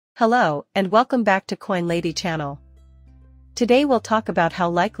Hello, and welcome back to Coin Lady channel. Today we'll talk about how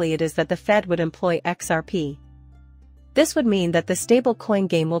likely it is that the Fed would employ XRP. This would mean that the stablecoin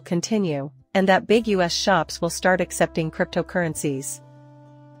game will continue, and that big US shops will start accepting cryptocurrencies.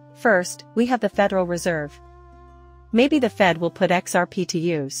 First, we have the Federal Reserve. Maybe the Fed will put XRP to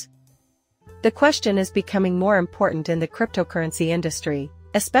use. The question is becoming more important in the cryptocurrency industry,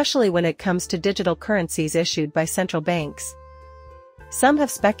 especially when it comes to digital currencies issued by central banks. Some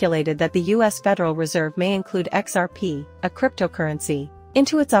have speculated that the US Federal Reserve may include XRP, a cryptocurrency,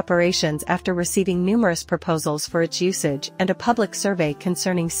 into its operations after receiving numerous proposals for its usage and a public survey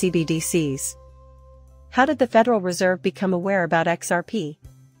concerning CBDCs. How did the Federal Reserve become aware about XRP?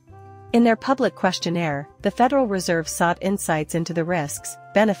 In their public questionnaire, the Federal Reserve sought insights into the risks,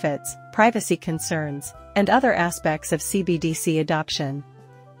 benefits, privacy concerns, and other aspects of CBDC adoption.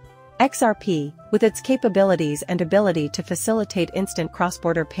 XRP, with its capabilities and ability to facilitate instant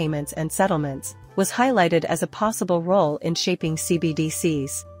cross-border payments and settlements, was highlighted as a possible role in shaping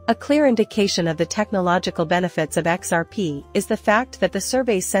CBDCs. A clear indication of the technological benefits of XRP is the fact that the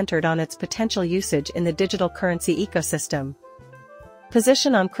survey centered on its potential usage in the digital currency ecosystem.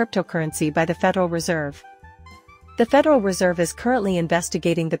 Position on cryptocurrency by the Federal Reserve. The Federal Reserve is currently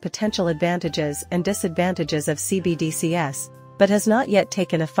investigating the potential advantages and disadvantages of CBDCs, but has not yet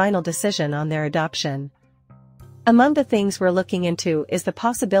taken a final decision on their adoption. Among the things we're looking into is the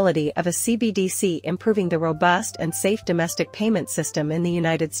possibility of a CBDC improving the robust and safe domestic payment system in the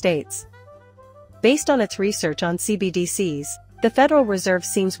United States. Based on its research on CBDCs, the Federal Reserve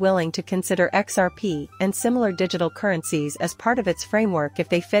seems willing to consider XRP and similar digital currencies as part of its framework if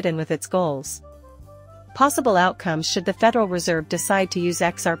they fit in with its goals. Possible outcomes should the Federal Reserve decide to use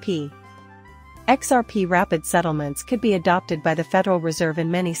XRP. XRP rapid settlements could be adopted by the Federal Reserve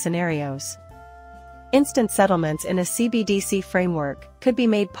in many scenarios. Instant settlements in a CBDC framework could be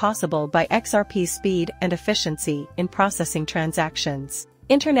made possible by XRP's speed and efficiency in processing transactions.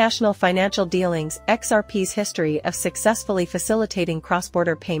 International financial dealings. XRP's history of successfully facilitating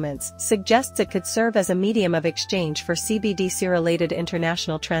cross-border payments suggests it could serve as a medium of exchange for CBDC-related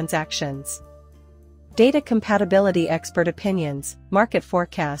international transactions. Data compatibility. Expert opinions, market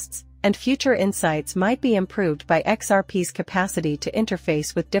forecasts, and future insights might be improved by XRP's capacity to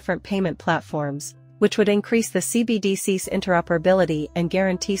interface with different payment platforms, which would increase the CBDC's interoperability and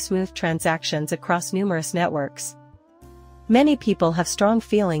guarantee smooth transactions across numerous networks. Many people have strong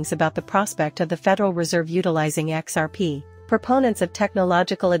feelings about the prospect of the Federal Reserve utilizing XRP. Proponents of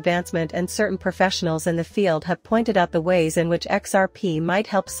technological advancement and certain professionals in the field have pointed out the ways in which XRP might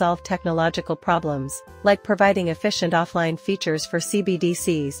help solve technological problems, like providing efficient offline features for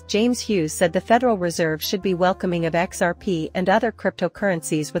CBDCs. James Hughes said the Federal Reserve should be welcoming of XRP and other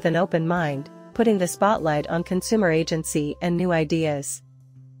cryptocurrencies with an open mind, putting the spotlight on consumer agency and new ideas.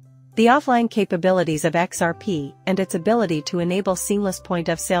 The offline capabilities of XRP and its ability to enable seamless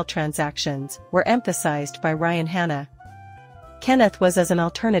point-of-sale transactions were emphasized by Ryan Hanna. Kenneth was as an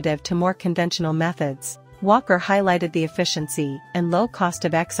alternative to more conventional methods. Walker highlighted the efficiency and low cost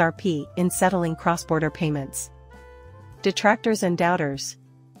of XRP in settling cross-border payments. Detractors and doubters.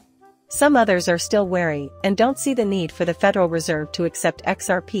 Some others are still wary and don't see the need for the Federal Reserve to accept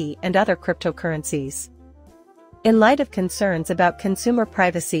XRP and other cryptocurrencies. In light of concerns about consumer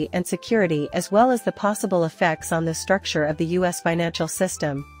privacy and security as well as the possible effects on the structure of the U.S. financial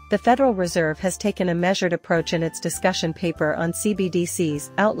system, the Federal Reserve has taken a measured approach in its discussion paper on CBDC's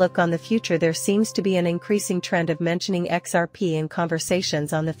outlook on the future. There seems to be an increasing trend of mentioning XRP in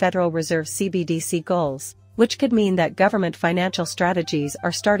conversations on the Federal Reserve's CBDC goals, which could mean that government financial strategies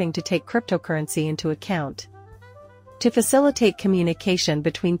are starting to take cryptocurrency into account. To facilitate communication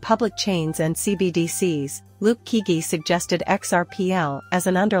between public chains and CBDCs, Luke Kege suggested XRPL as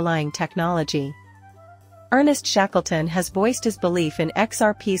an underlying technology. Ernest Shackleton has voiced his belief in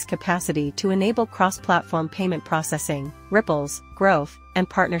XRP's capacity to enable cross-platform payment processing, ripples, growth, and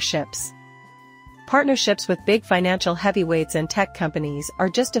partnerships. Partnerships with big financial heavyweights and tech companies are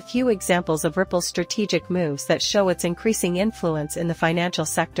just a few examples of Ripple's strategic moves that show its increasing influence in the financial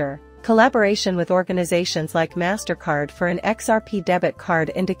sector. Collaboration with organizations like MasterCard for an XRP debit card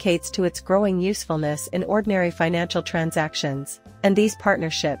indicates to its growing usefulness in ordinary financial transactions, and these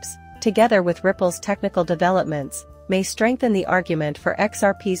partnerships, together with Ripple's technical developments, may strengthen the argument for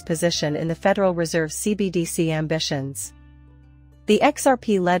XRP's position in the Federal Reserve's CBDC ambitions. The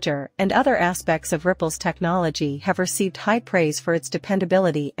XRP ledger and other aspects of Ripple's technology have received high praise for its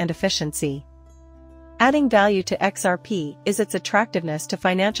dependability and efficiency. Adding value to XRP is its attractiveness to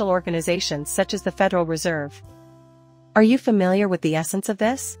financial organizations such as the Federal Reserve. Are you familiar with the essence of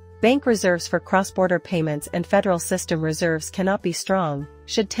this? Bank reserves for cross-border payments and federal system reserves cannot be strong,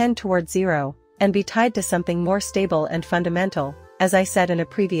 should tend towards zero, and be tied to something more stable and fundamental, as I said in a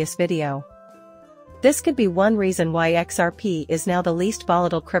previous video. This could be one reason why XRP is now the least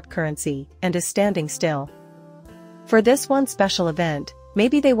volatile cryptocurrency and is standing still. For this one special event,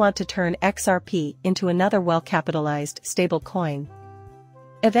 maybe they want to turn XRP into another well-capitalized stablecoin.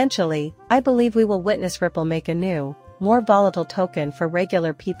 Eventually, I believe we will witness Ripple make a new, more volatile token for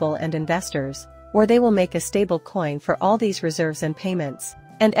regular people and investors, or they will make a stable coin for all these reserves and payments,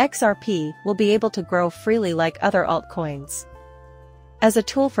 and XRP will be able to grow freely like other altcoins. As a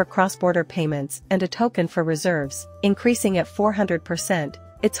tool for cross-border payments and a token for reserves, increasing at 400%,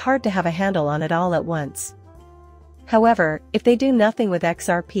 it's hard to have a handle on it all at once. However, if they do nothing with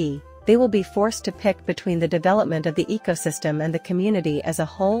XRP, they will be forced to pick between the development of the ecosystem and the community as a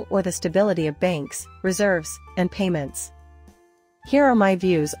whole or the stability of banks, reserves, and payments. Here are my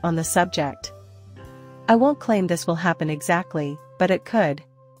views on the subject. I won't claim this will happen exactly, but it could.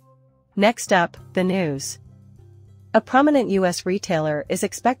 Next up, the news. A prominent US retailer is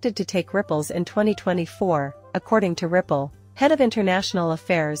expected to take Ripples in 2024, according to Ripple, head of international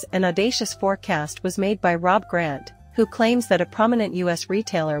affairs. An audacious forecast was made by Rob Grant, who claims that a prominent US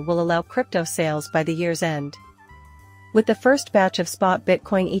retailer will allow crypto sales by the year's end. With the first batch of spot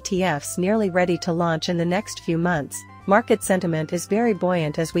Bitcoin ETFs nearly ready to launch in the next few months, market sentiment is very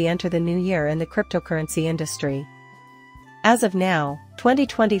buoyant as we enter the new year in the cryptocurrency industry. As of now,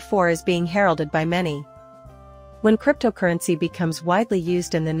 2024 is being heralded by many. When cryptocurrency becomes widely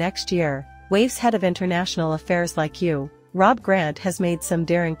used in the next year, Wave's head of international affairs like you, Rob Grant has made some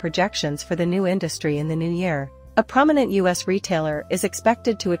daring projections for the new industry in the new year. A prominent US retailer is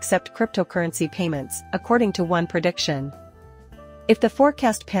expected to accept cryptocurrency payments, according to one prediction. If the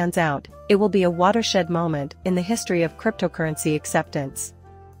forecast pans out, it will be a watershed moment in the history of cryptocurrency acceptance.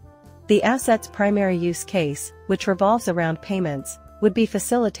 The asset's primary use case, which revolves around payments, would be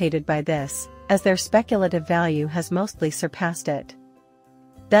facilitated by this, as their speculative value has mostly surpassed it.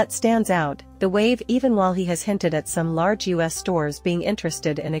 That stands out, the Wave, even while he has hinted at some large US stores being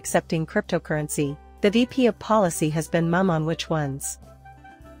interested in accepting cryptocurrency. The VP of policy has been mum on which ones.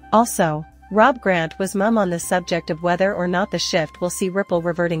 Also, Rob Grant was mum on the subject of whether or not the shift will see Ripple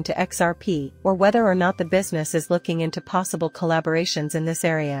reverting to XRP, or whether or not the business is looking into possible collaborations in this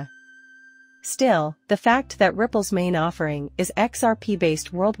area. Still, the fact that Ripple's main offering is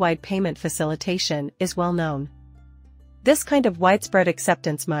XRP-based worldwide payment facilitation is well known. This kind of widespread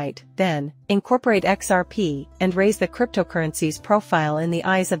acceptance might, then, incorporate XRP and raise the cryptocurrency's profile in the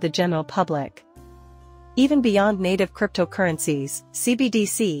eyes of the general public. Even beyond native cryptocurrencies,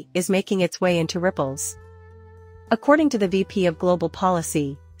 CBDC is making its way into Ripples. According to the VP of Global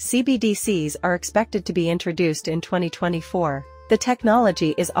Policy, CBDCs are expected to be introduced in 2024. The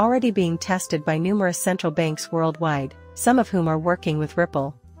technology is already being tested by numerous central banks worldwide, some of whom are working with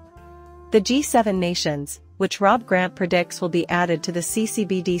Ripple. The G7 nations, which Rob Grant predicts will be added to the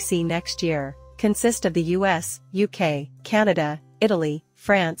CBDC next year, consist of the US, UK, Canada, Italy,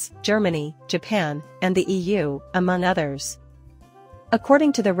 France, Germany, Japan, and the EU, among others.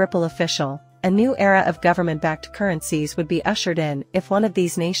 According to the Ripple official, a new era of government-backed currencies would be ushered in if one of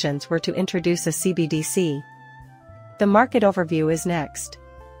these nations were to introduce a CBDC. The market overview is next.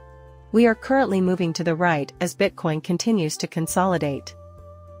 We are currently moving to the right as Bitcoin continues to consolidate.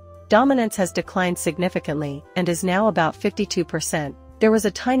 Dominance has declined significantly and is now about 52%. There was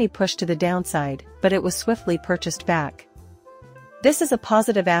a tiny push to the downside, but it was swiftly purchased back. This is a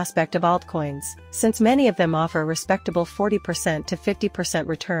positive aspect of altcoins, since many of them offer a respectable 40% to 50%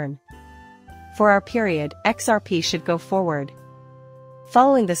 return. For our period, XRP should go forward.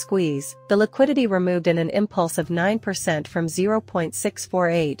 Following the squeeze, the liquidity removed in an impulse of 9% from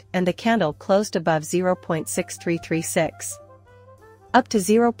 0.648 and the candle closed above 0.6336. Up to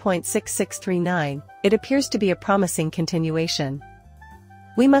 0.6639, it appears to be a promising continuation.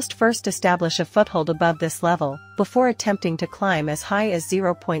 We must first establish a foothold above this level, before attempting to climb as high as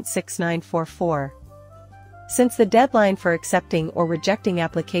 0.6944. Since the deadline for accepting or rejecting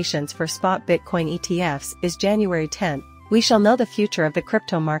applications for spot Bitcoin ETFs is January 10, we shall know the future of the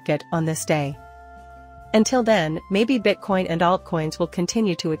crypto market on this day. Until then, maybe Bitcoin and altcoins will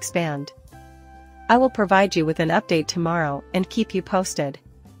continue to expand. I will provide you with an update tomorrow and keep you posted.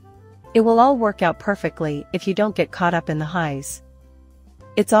 It will all work out perfectly if you don't get caught up in the highs.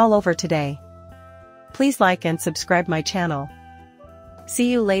 It's all over today. Please like and subscribe my channel. See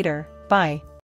you later, bye.